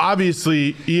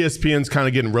obviously ESPN's kind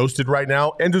of getting roasted right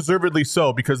now, and deservedly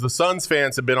so, because the Suns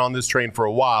fans have been on this train for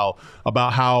a while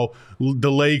about how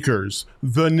the Lakers,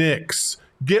 the Knicks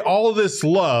get all this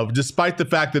love despite the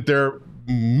fact that they're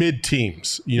mid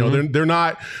teams. They're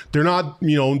not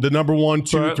the number 1,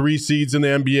 2, 3 seeds in the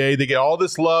NBA. They get all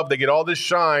this love, they get all this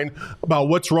shine about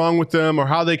what's wrong with them or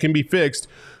how they can be fixed.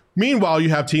 Meanwhile, you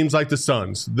have teams like the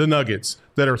Suns, the Nuggets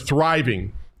that are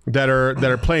thriving, that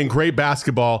are playing great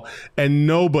basketball, and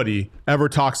nobody ever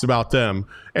talks about them.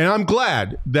 And I'm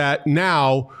glad that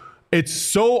now it's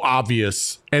so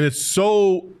obvious, and it's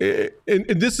so. And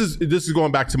this is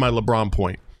going back to my LeBron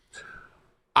point.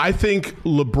 I think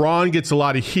LeBron gets a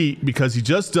lot of heat because he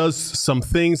just does some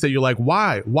things that you're like,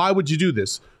 why? Why would you do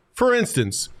this? For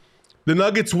instance, the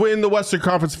Nuggets win the Western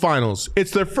Conference Finals. It's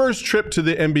their first trip to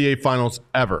the NBA Finals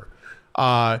ever,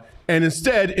 and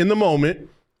instead, in the moment,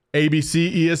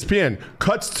 ABC, ESPN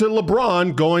cuts to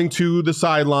LeBron going to the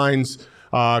sidelines,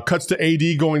 cuts to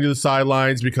AD going to the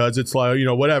sidelines because it's like,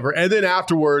 whatever. And then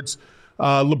afterwards,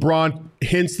 LeBron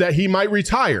hints that he might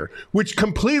retire, which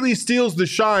completely steals the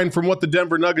shine from what the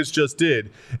Denver Nuggets just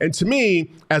did. And to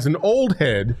me, as an old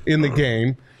head in the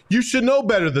game, you should know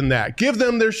better than that. Give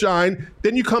them their shine.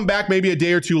 Then you come back maybe a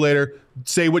day or two later,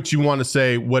 say what you want to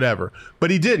say, whatever.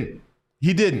 But he didn't.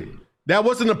 That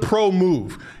wasn't a pro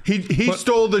move. He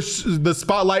stole the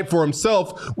spotlight for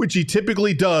himself, which he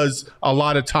typically does a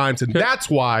lot of times. And that's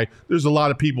why there's a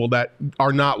lot of people that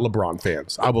are not LeBron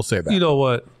fans. I will say that. You know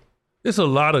what? There's a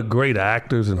lot of great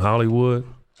actors in Hollywood.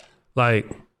 Like,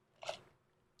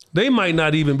 they might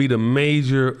not even be the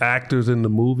major actors in the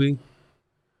movie,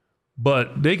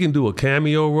 but they can do a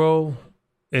cameo role,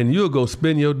 and you'll go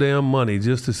spend your damn money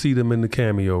just to see them in the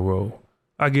cameo role.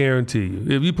 I guarantee you.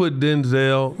 If you put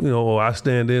Denzel, or I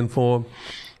stand in for him,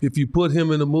 if you put him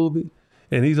in a movie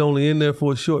and he's only in there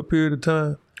for a short period of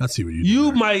time, I see what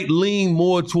you might lean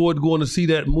more toward going to see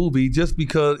that movie just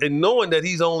because, and knowing that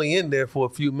he's only in there for a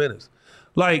few minutes.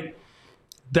 Like,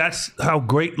 that's how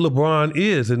great LeBron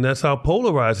is, and that's how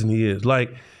polarizing he is.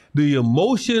 Like, the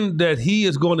emotion that he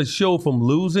is going to show from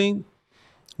losing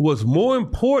was more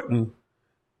important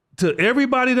to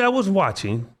everybody that was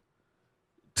watching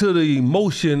to the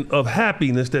emotion of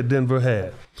happiness that Denver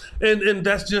had. And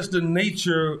that's just the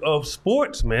nature of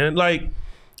sports, man. Like,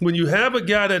 when you have a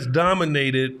guy that's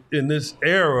dominated in this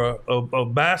era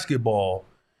of basketball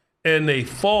and they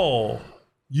fall,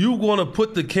 you're going to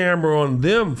put the camera on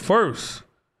them first,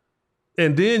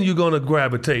 and then you're going to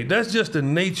gravitate. That's just the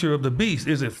nature of the beast.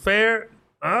 Is it fair?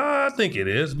 I think it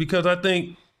is, because I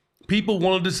think people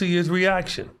wanted to see his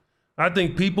reaction. I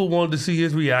think people wanted to see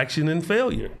his reaction in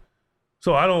failure.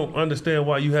 So I don't understand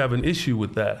why you have an issue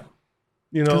with that.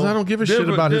 You know, because I don't give a shit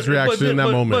about his reaction in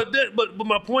that moment. But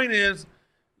my point is,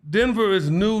 Denver is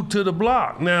new to the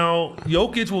block. Now,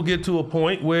 Jokic will get to a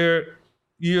point where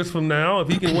years from now, if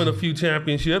he can win a few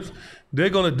championships, they're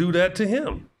going to do that to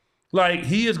him. Like,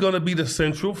 he is going to be the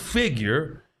central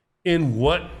figure in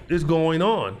what is going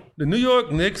on. The New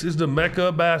York Knicks is the mecca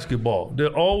of basketball. They're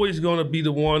always going to be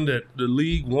the one that the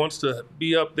league wants to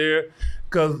be up there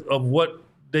because of what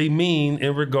they mean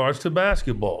in regards to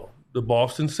basketball. The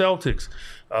Boston Celtics,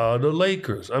 the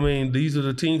Lakers. I mean, these are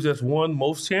the teams that's won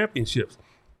most championships.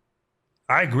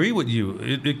 I agree with you.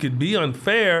 It could be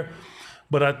unfair,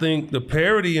 but I think the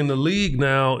parity in the league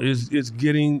now is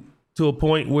getting to a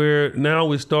point where now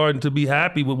we're starting to be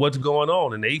happy with what's going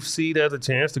on. An 8th seed has a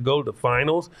chance to go to the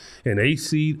finals. An 8th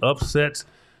seed upsets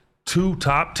 2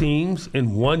 top teams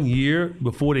in 1 year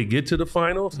before they get to the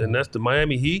finals, and that's the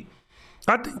Miami Heat.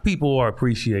 I think people are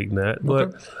appreciating that.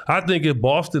 But I think if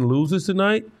Boston loses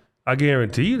tonight, I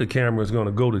guarantee you the camera is going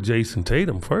to go to Jason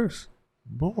Tatum first.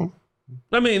 Boom.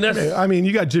 I mean,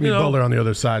 you got Jimmy Butler on the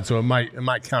other side, so it might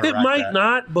counteract it might that.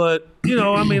 not, but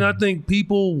I mean, I think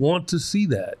people want to see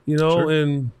that, Sure.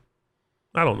 and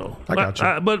I don't know. I got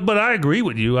you. But I agree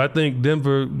with you. I think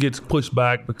Denver gets pushed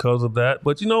back because of that.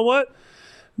 But you know what?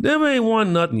 Denver ain't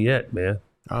won nothing yet, man.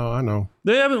 Oh, I know.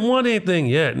 They haven't won anything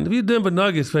yet. And if you Denver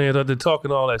Nuggets fans out there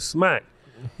talking all that smack,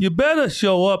 you better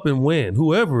show up and win,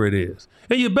 whoever it is.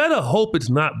 And you better hope it's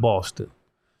not Boston.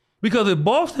 Because if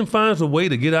Boston finds a way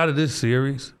to get out of this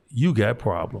series, you got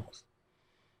problems.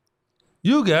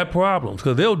 You got problems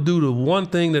because they'll do the one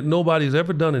thing that nobody's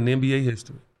ever done in NBA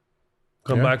history.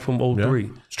 Come back from 0-3. Yeah,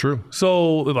 it's true.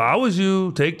 So if I was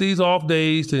you, take these off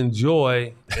days to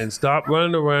enjoy and stop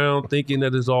running around thinking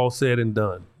that it's all said and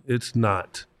done. It's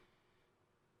not.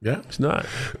 Yeah. It's not.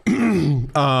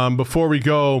 Before we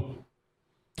go,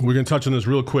 we're going to touch on this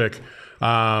real quick.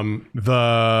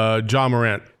 The Ja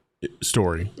Morant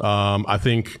story. I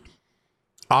think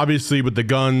obviously with the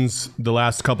guns the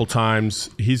last couple times,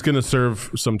 he's going to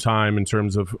serve some time in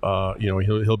terms of,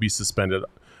 he'll be suspended.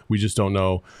 We just don't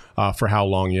know for how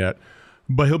long yet.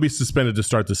 But he'll be suspended to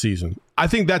start the season. I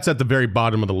think that's at the very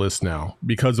bottom of the list now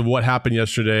because of what happened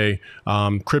yesterday.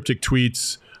 Cryptic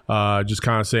tweets, just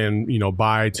kind of saying,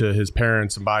 bye to his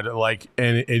parents and bye to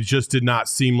and it just did not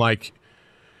seem like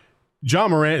Ja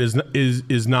Morant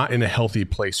is not in a healthy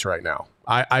place right now.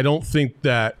 I don't think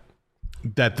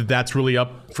that's really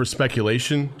up for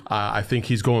speculation. I think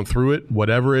he's going through it,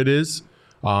 whatever it is.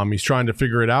 He's trying to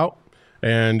figure it out.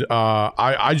 And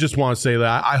I just want to say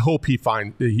that I hope he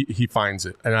finds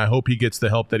it, and I hope he gets the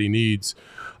help that he needs.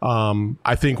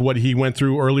 I think what he went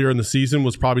through earlier in the season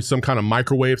was probably some kind of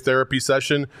microwave therapy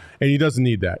session, and he doesn't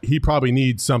need that. He probably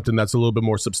needs something that's a little bit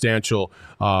more substantial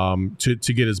to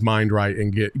get his mind right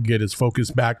and get his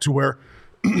focus back to where,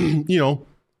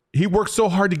 he worked so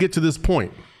hard to get to this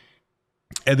point,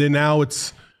 and then now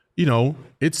it's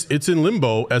in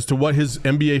limbo as to what his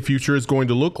NBA future is going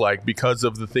to look like because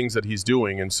of the things that he's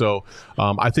doing. And so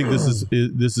I think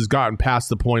this has gotten past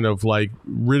the point of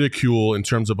ridicule in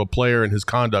terms of a player and his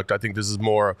conduct. I think this is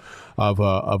more of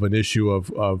an issue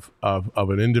of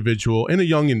an individual and a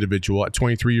young individual at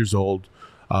 23 years old,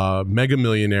 mega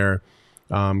millionaire,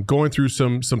 going through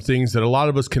some things that a lot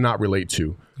of us cannot relate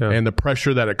to, and the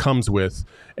pressure that it comes with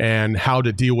and how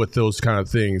to deal with those kind of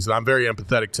things. And I'm very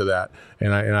empathetic to that.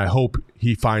 And I hope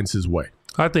he finds his way.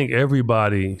 I think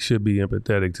everybody should be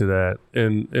empathetic to that.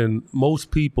 And most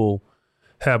people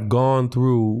have gone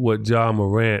through what Ja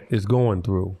Morant is going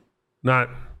through. Not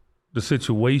the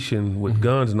situation with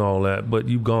guns and all that, but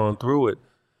you've gone through it.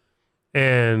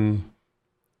 And,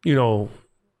 I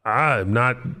have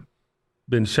not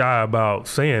been shy about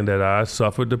saying that I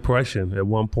suffered depression at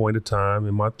one point in time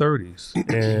in my 30s.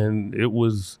 And it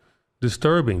was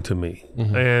disturbing to me.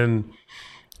 And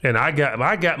I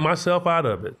got myself out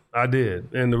of it. I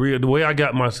did. And the way I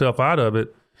got myself out of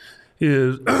it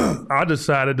is I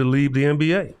decided to leave the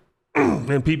NBA.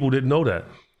 And people didn't know that.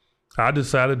 I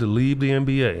decided to leave the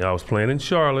NBA. I was playing in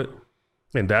Charlotte,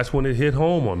 and that's when it hit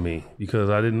home on me because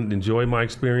I didn't enjoy my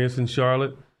experience in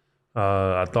Charlotte.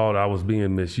 I thought I was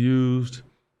being misused.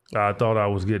 I thought I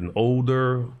was getting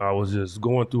older. I was just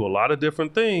going through a lot of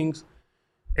different things.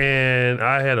 And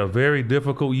I had a very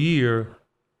difficult year.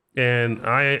 And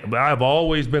I've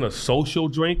always been a social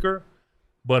drinker,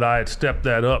 but I had stepped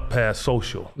that up past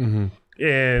social. Mm-hmm.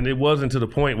 And it wasn't to the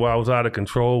point where I was out of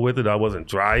control with it. I wasn't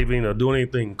driving or doing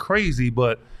anything crazy,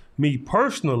 but me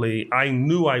personally, I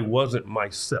knew I wasn't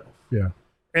myself. Yeah.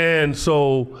 And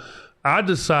so I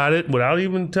decided, without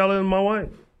even telling my wife,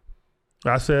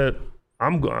 I said,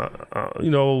 I'm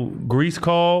going, Greece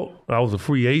called. I was a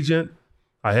free agent.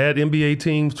 I had NBA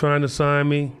teams trying to sign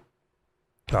me.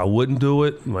 I wouldn't do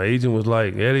it. My agent was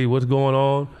like, Eddie, what's going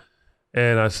on?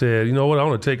 And I said, you know what? I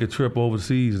want to take a trip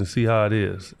overseas and see how it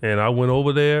is. And I went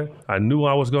over there. I knew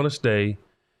I was going to stay.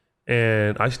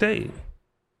 And I stayed.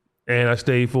 And I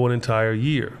stayed for an entire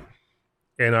year.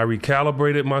 And I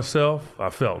recalibrated myself. I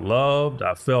felt loved.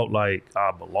 I felt like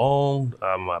I belonged.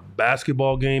 My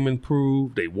basketball game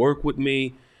improved. They worked with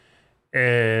me.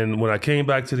 And when I came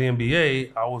back to the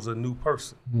NBA, I was a new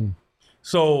person. Mm.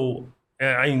 So,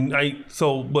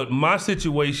 but my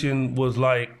situation was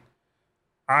like,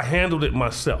 I handled it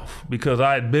myself because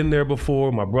I had been there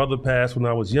before. My brother passed when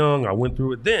I was young. I went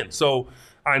through it then. So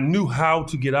I knew how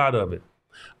to get out of it.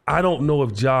 I don't know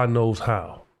if John knows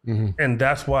how. Mm-hmm. And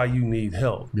that's why you need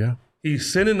help. Yeah.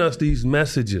 He's sending us these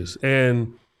messages,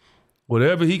 and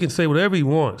whatever he can say, whatever he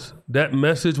wants, that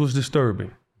message was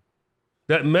disturbing.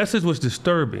 That message was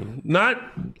disturbing. Not,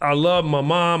 I love my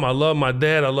mom, I love my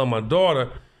dad, I love my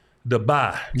daughter, the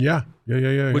bye. Yeah.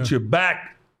 But you're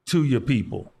back to your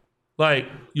people. Like,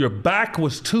 your back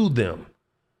was to them.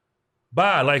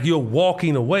 Bye, like you're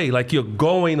walking away, like you're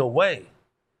going away.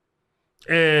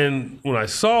 And when I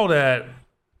saw that,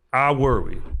 I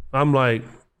worried. I'm like,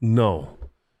 no,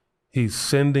 he's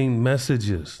sending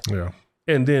messages. Yeah.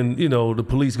 And then, the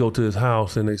police go to his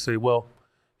house and they say, well,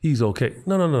 he's okay.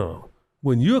 No.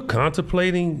 When you're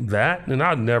contemplating that, and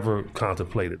I never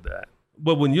contemplated that,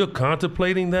 but when you're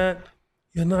contemplating that,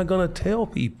 you're not going to tell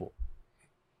people.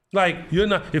 Like, you're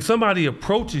not, if somebody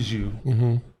approaches you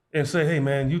mm-hmm. and say, hey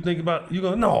man, you think about, you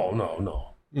go,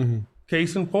 no. Mm-hmm.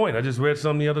 Case in point, I just read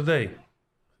something the other day.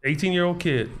 18-year-old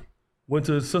kid went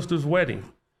to his sister's wedding.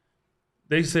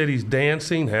 They said he's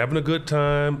dancing, having a good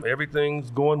time,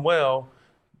 everything's going well.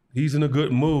 He's in a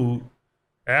good mood.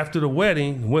 After the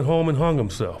wedding, went home and hung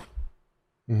himself.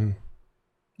 Mm-hmm.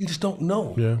 You just don't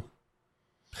know. Yeah.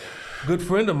 Good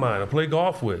friend of mine I play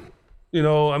golf with,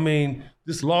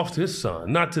 just lost his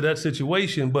son. Not to that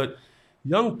situation, but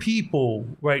young people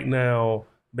right now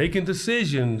making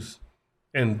decisions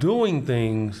and doing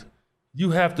things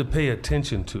you have to pay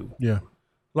attention to. Yeah.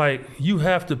 Like, you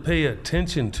have to pay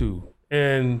attention to.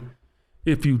 And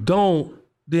if you don't,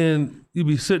 then you'll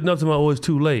be sitting up to my, it's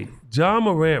too late. John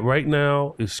Morant right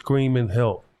now is screaming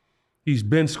help. He's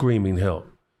been screaming help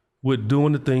with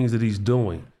doing the things that he's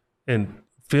doing and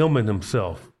filming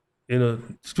himself in a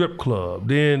strip club.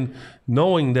 Then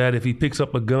knowing that if he picks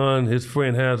up a gun, his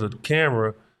friend has a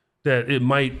camera, that it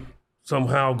might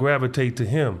somehow gravitate to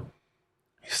him.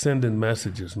 He's sending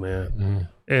messages, man. Mm.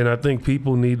 And I think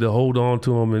people need to hold on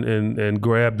to him and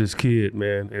grab this kid,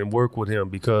 man, and work with him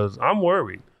because I'm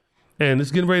worried. And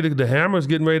it's getting ready the hammer's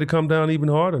getting ready to come down even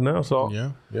harder now, so.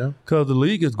 Yeah. Because the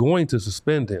league is going to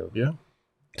suspend him. Yeah.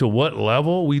 To what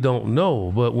level, we don't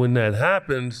know. But when that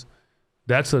happens,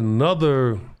 that's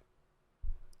another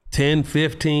 10,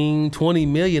 15, 20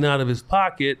 million out of his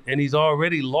pocket, and he's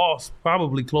already lost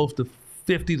probably close to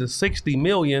 50 to 60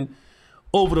 million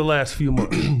over the last few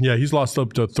months. Yeah, he's lost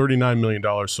up to $39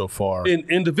 million so far. In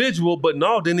individual, but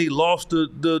no, then he lost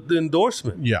the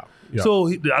endorsement. Yeah. So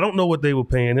I don't know what they were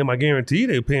paying him. I guarantee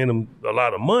they were paying him a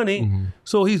lot of money. Mm-hmm.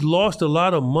 So he's lost a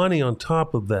lot of money on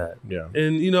top of that. Yeah.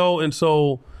 And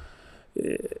so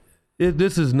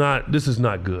this is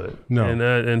not good. No.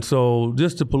 And so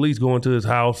just the police going to his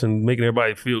house and making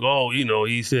everybody feel,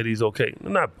 he said he's okay.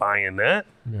 I'm not buying that.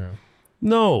 Yeah.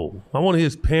 No, I want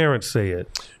his parents say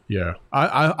it. Yeah,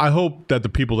 I hope that the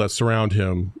people that surround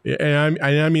him, and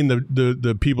I mean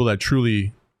the people that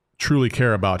truly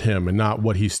care about him and not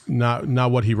what he's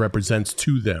not what he represents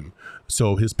to them.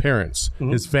 So his parents,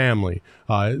 mm-hmm. his family,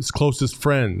 his closest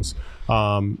friends,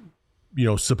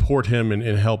 support him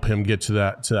and help him get to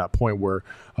that point where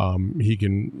he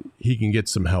can get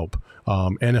some help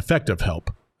and effective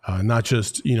help. Not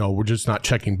just, we're just not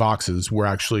checking boxes. We're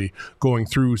actually going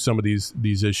through some of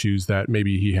these issues that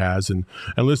maybe he has. And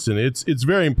listen, it's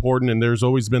very important. And there's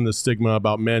always been the stigma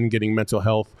about men getting mental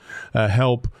health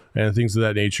help and things of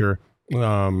that nature.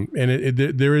 And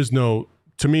there is no,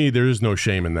 to me, there is no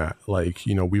shame in that. Like,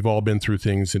 we've all been through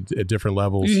things at different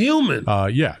levels. You're human.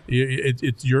 Yeah,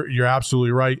 you're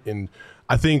absolutely right. And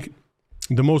I think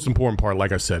the most important part,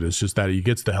 like I said, is just that he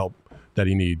gets the help that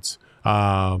he needs.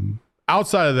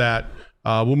 Outside of that,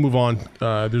 we'll move on.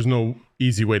 There's no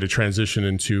easy way to transition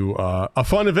into a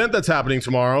fun event that's happening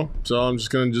tomorrow. So I'm just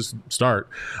going to start.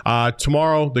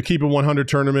 Tomorrow, the Keep It 100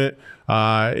 tournament.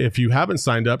 If you haven't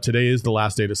signed up, today is the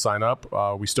last day to sign up.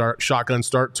 We start shotgun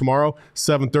start tomorrow,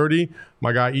 7:30.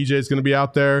 My guy EJ is going to be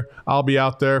out there. I'll be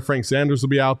out there. Frank Sanders will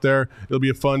be out there. It'll be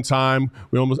a fun time.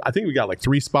 I think we got like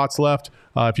 3 spots left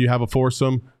if you have a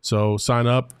foursome. So sign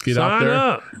up, get out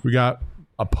there. We got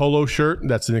a polo shirt.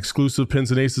 That's an exclusive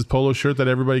Pins and Aces polo shirt that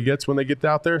everybody gets when they get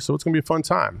out there. So it's going to be a fun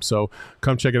time. So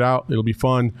come check it out. It'll be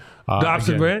fun.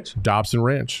 Dobson Ranch? Dobson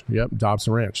Ranch. Yep,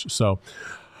 Dobson Ranch. So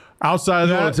outside of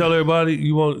that. You want to tell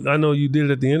everybody, I know you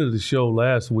did it at the end of the show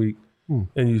last week,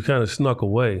 and you kind of snuck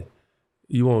away.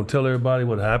 You want to tell everybody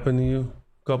what happened to you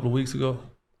a couple of weeks ago?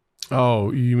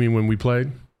 Oh, you mean when we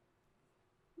played?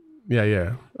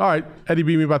 Yeah. All right. Eddie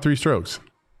beat me by 3 strokes.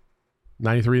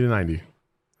 93-90.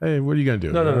 Hey, what are you gonna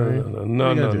do? No.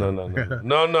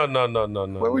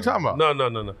 What are we talking about?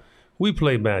 No. We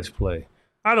play match play.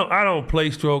 I don't play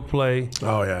stroke play.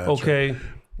 Oh yeah. Okay. Right.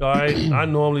 All right. I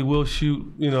normally will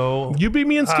shoot. You beat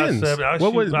me in skins.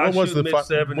 What was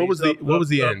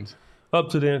the end? Up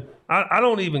to then, I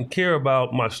don't even care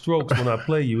about my strokes when I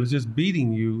play you. It's just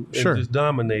beating you and just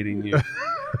dominating you.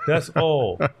 That's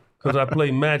all. Because I play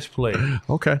match play.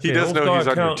 Okay. He does know he's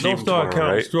on your team. Don't start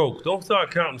counting right? strokes. Don't start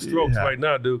counting strokes right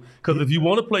now, dude. Because if you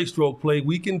want to play stroke play,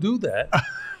 we can do that.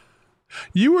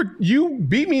 You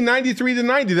beat me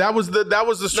 93-90. That was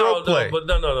the stroke play. But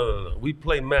no. We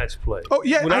play match play. Oh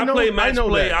yeah. When I play match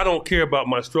play, that. I don't care about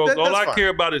my strokes. All I fine. care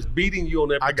about is beating you on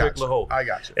that particular hole. I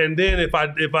got you. And then if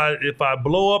I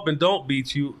blow up and don't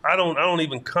beat you, I don't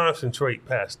even concentrate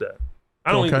past that.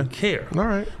 I don't even care. All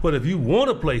right. But if you want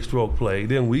to play stroke play,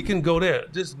 then we can go there.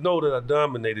 Just know that I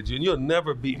dominated you, and you'll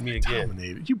never beat me again.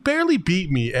 Dominated? You barely beat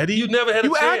me, Eddie. You never had a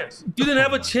chance. You didn't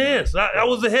have a chance. I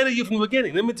was ahead of you from the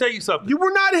beginning. Let me tell you something. You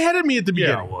were not ahead of me at the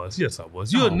beginning. Yeah, I was. Yes, I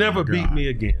was. You'll never beat me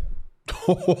again.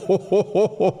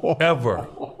 Ever.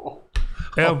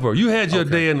 Ever. You had your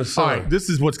day in the sun. All right, this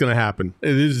is what's going to happen.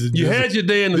 You had your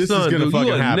day in the sun, dude. You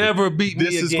will never beat me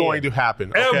again. This is going to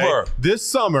happen. Okay? Ever. This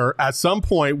summer, at some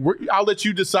point, I'll let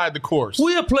you decide the course.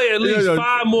 We'll play at least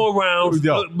 5 more rounds.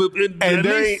 At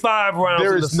least 5 rounds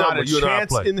there in the is not summer. a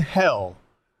chance in hell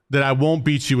that I won't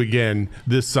beat you again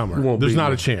this summer. There's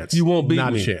not a chance. You won't beat me.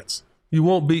 Not a chance. You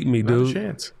won't beat me, dude. Not a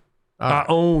chance. I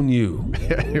own you.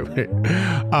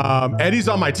 Eddie's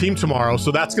on my team tomorrow,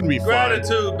 so that's going to be fun.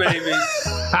 Gratitude, baby.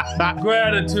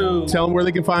 Gratitude. Tell them where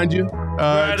they can find you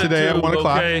today at 1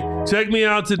 o'clock. Okay. Check me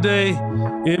out today,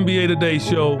 NBA Today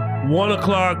Show, 1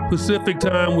 o'clock Pacific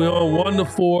time. We're on 1 to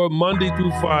 4, Monday through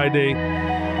Friday.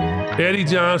 Eddie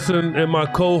Johnson and my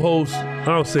co-host,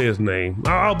 I'll say his name.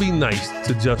 I'll be nice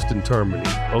to Justin Termini,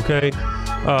 okay?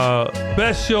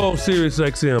 Best show on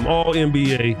SiriusXM, all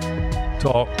NBA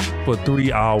talk for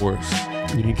 3 hours.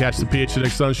 You can catch the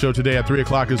PHNX Sun Show today at 3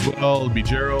 o'clock as well. It'll be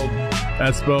Gerald,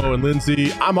 Espo, and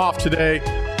Lindsay. I'm off today.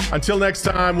 Until next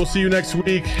time, we'll see you next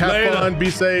week. Have fun.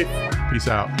 Be safe. Peace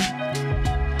out.